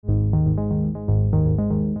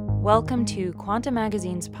Welcome to Quanta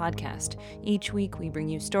Magazine's podcast. Each week we bring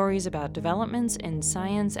you stories about developments in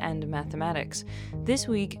science and mathematics. This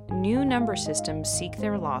week, new number systems seek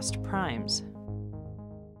their lost primes.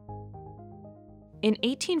 In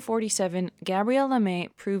 1847, Gabriel Lamé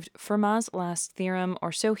proved Fermat's last theorem,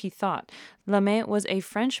 or so he thought. Lamé was a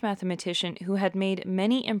French mathematician who had made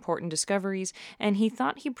many important discoveries, and he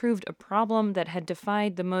thought he proved a problem that had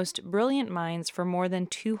defied the most brilliant minds for more than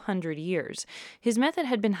 200 years. His method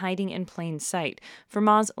had been hiding in plain sight.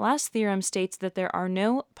 Fermat's last theorem states that there are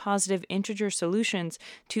no positive integer solutions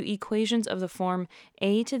to equations of the form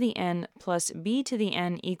a to the n plus b to the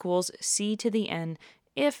n equals c to the n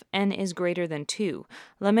if n is greater than 2.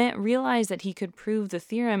 Lamé realized that he could prove the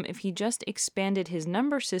theorem if he just expanded his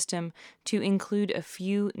number system to include a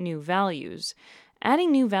few new values.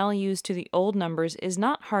 Adding new values to the old numbers is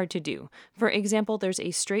not hard to do. For example, there's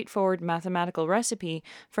a straightforward mathematical recipe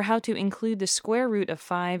for how to include the square root of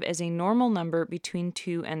 5 as a normal number between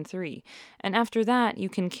 2 and 3. And after that, you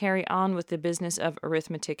can carry on with the business of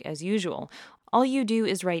arithmetic as usual. All you do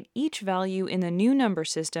is write each value in the new number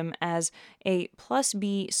system as a plus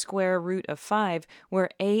b square root of 5, where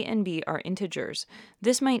a and b are integers.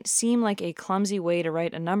 This might seem like a clumsy way to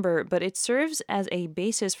write a number, but it serves as a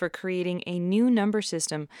basis for creating a new number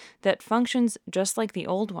system that functions just like the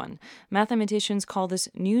old one. Mathematicians call this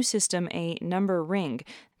new system a number ring.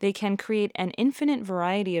 They can create an infinite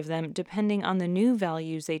variety of them depending on the new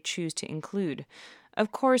values they choose to include.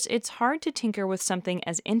 Of course, it's hard to tinker with something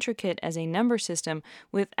as intricate as a number system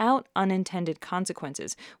without unintended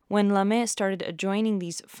consequences. When Lamé started adjoining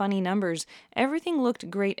these funny numbers, everything looked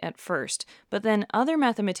great at first, but then other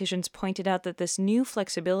mathematicians pointed out that this new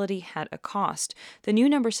flexibility had a cost. The new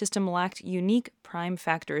number system lacked unique prime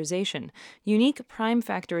factorization. Unique prime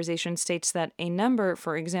factorization states that a number,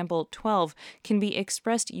 for example 12, can be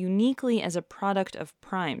expressed uniquely as a product of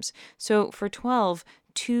primes. So for 12,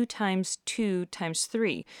 2 times 2 times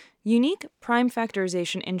 3. Unique prime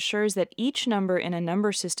factorization ensures that each number in a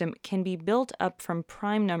number system can be built up from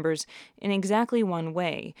prime numbers in exactly one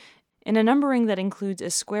way. In a numbering that includes a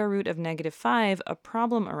square root of -5, a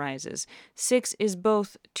problem arises. 6 is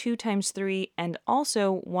both 2 times 3 and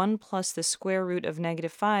also 1 plus the square root of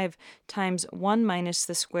 -5 times 1 minus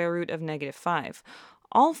the square root of -5.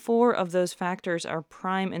 All 4 of those factors are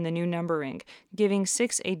prime in the new numbering, giving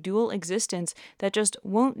 6 a dual existence that just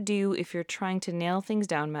won't do if you're trying to nail things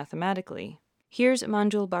down mathematically. Here's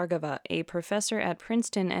Manjul Bhargava, a professor at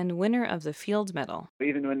Princeton and winner of the Fields Medal.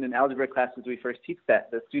 Even when in algebra classes we first teach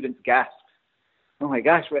that, the students gasp, "Oh my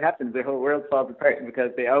gosh, what happens? Their whole world falls apart,"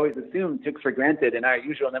 because they always assumed, took for granted in our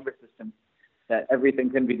usual number system, that everything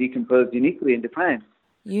can be decomposed uniquely into primes.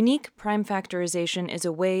 Unique prime factorization is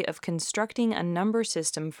a way of constructing a number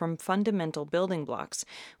system from fundamental building blocks.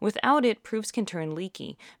 Without it, proofs can turn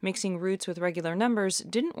leaky. Mixing roots with regular numbers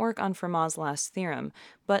didn't work on Fermat's last theorem,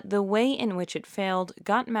 but the way in which it failed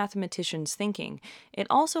got mathematicians thinking. It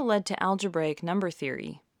also led to algebraic number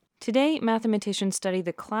theory. Today, mathematicians study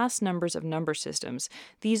the class numbers of number systems.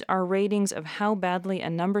 These are ratings of how badly a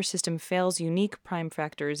number system fails unique prime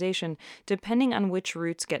factorization, depending on which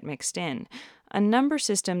roots get mixed in. A number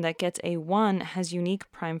system that gets a 1 has unique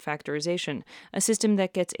prime factorization. A system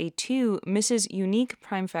that gets a 2 misses unique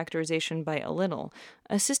prime factorization by a little.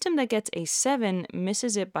 A system that gets a 7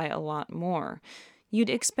 misses it by a lot more. You'd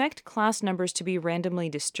expect class numbers to be randomly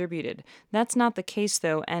distributed. That's not the case,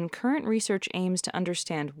 though, and current research aims to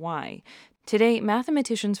understand why. Today,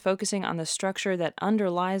 mathematicians focusing on the structure that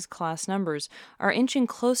underlies class numbers are inching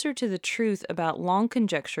closer to the truth about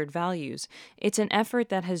long-conjectured values. It's an effort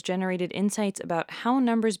that has generated insights about how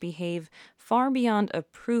numbers behave far beyond a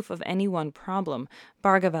proof of any one problem.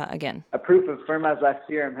 Bhargava again. A proof of Fermat's last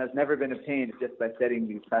theorem has never been obtained just by studying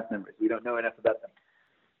these class numbers. We don't know enough about them.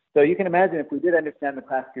 So you can imagine if we did understand the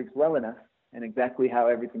class groups well enough and exactly how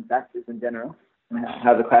everything factors in general, and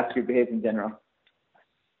how the class group behaves in general,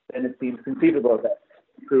 then it seems conceivable that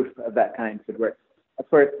proof of that kind could work. Of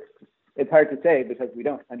course, it's hard to say because we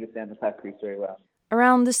don't understand the class groups very well.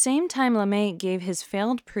 Around the same time Lamé gave his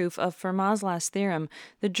failed proof of Fermat's last theorem,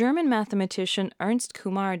 the German mathematician Ernst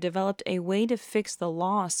Kumar developed a way to fix the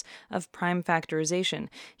loss of prime factorization.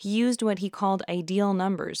 He used what he called ideal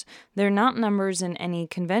numbers. They're not numbers in any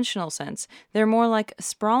conventional sense. They're more like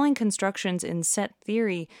sprawling constructions in set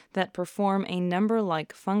theory that perform a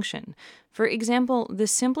number-like function. For example, the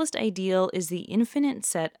simplest ideal is the infinite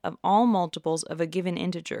set of all multiples of a given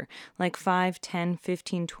integer, like 5, 10,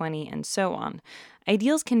 15, 20, and so on.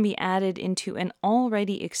 Ideals can be added into an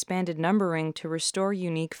already expanded number ring to restore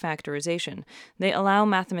unique factorization. They allow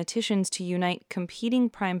mathematicians to unite competing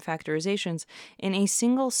prime factorizations in a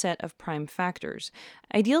single set of prime factors.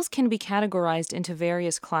 Ideals can be categorized into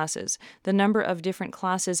various classes. The number of different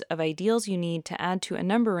classes of ideals you need to add to a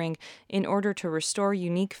number ring in order to restore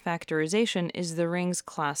unique factorization is the ring's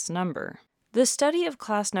class number. The study of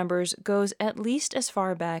class numbers goes at least as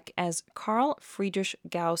far back as Carl Friedrich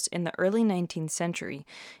Gauss in the early 19th century.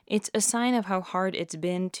 It's a sign of how hard it's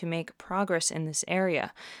been to make progress in this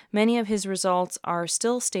area. Many of his results are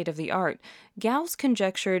still state-of-the-art. Gauss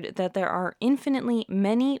conjectured that there are infinitely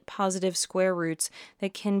many positive square roots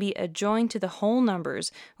that can be adjoined to the whole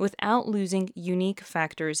numbers without losing unique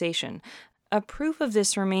factorization. A proof of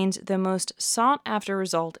this remains the most sought-after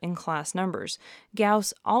result in class numbers.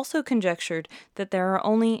 Gauss also conjectured that there are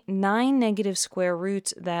only 9 negative square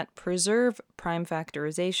roots that preserve prime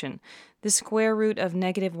factorization. The square root of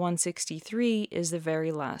negative 163 is the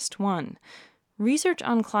very last one. Research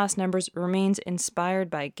on class numbers remains inspired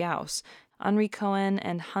by Gauss. Henri Cohen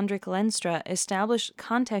and Hendrik Lenstra established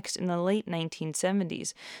context in the late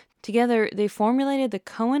 1970s. Together, they formulated the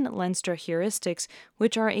Cohen-Lenstra heuristics,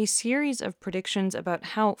 which are a series of predictions about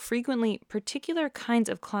how frequently particular kinds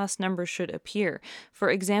of class numbers should appear.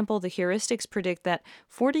 For example, the heuristics predict that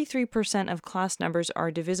 43% of class numbers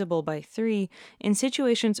are divisible by 3 in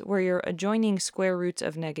situations where you're adjoining square roots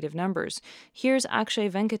of negative numbers. Here's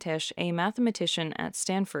Akshay Venkatesh, a mathematician at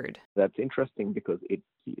Stanford. That's interesting because it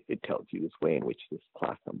tells you this way in which this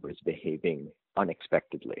class number is behaving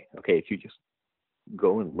unexpectedly. Okay, if you just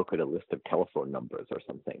go and look at a list of telephone numbers or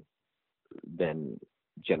something, then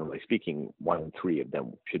generally speaking, 1 in 3 of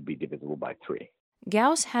them should be divisible by 3.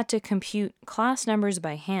 Gauss had to compute class numbers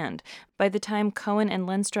by hand. By the time Cohen and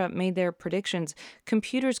Lenstra made their predictions,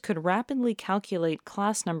 computers could rapidly calculate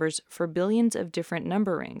class numbers for billions of different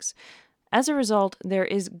number rings. As a result, there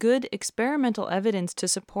is good experimental evidence to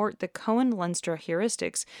support the Cohen-Lenstra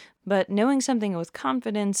heuristics, but knowing something with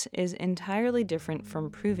confidence is entirely different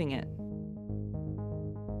from proving it.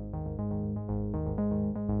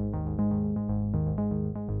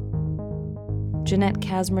 Jeanette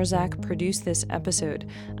Kazmierzak produced this episode.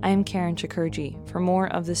 I am Karen Chakurji. For more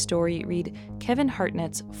of the story, read Kevin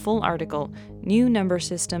Hartnett's full article, New Number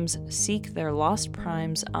Systems Seek Their Lost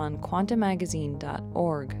Primes, on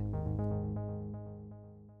quantummagazine.org.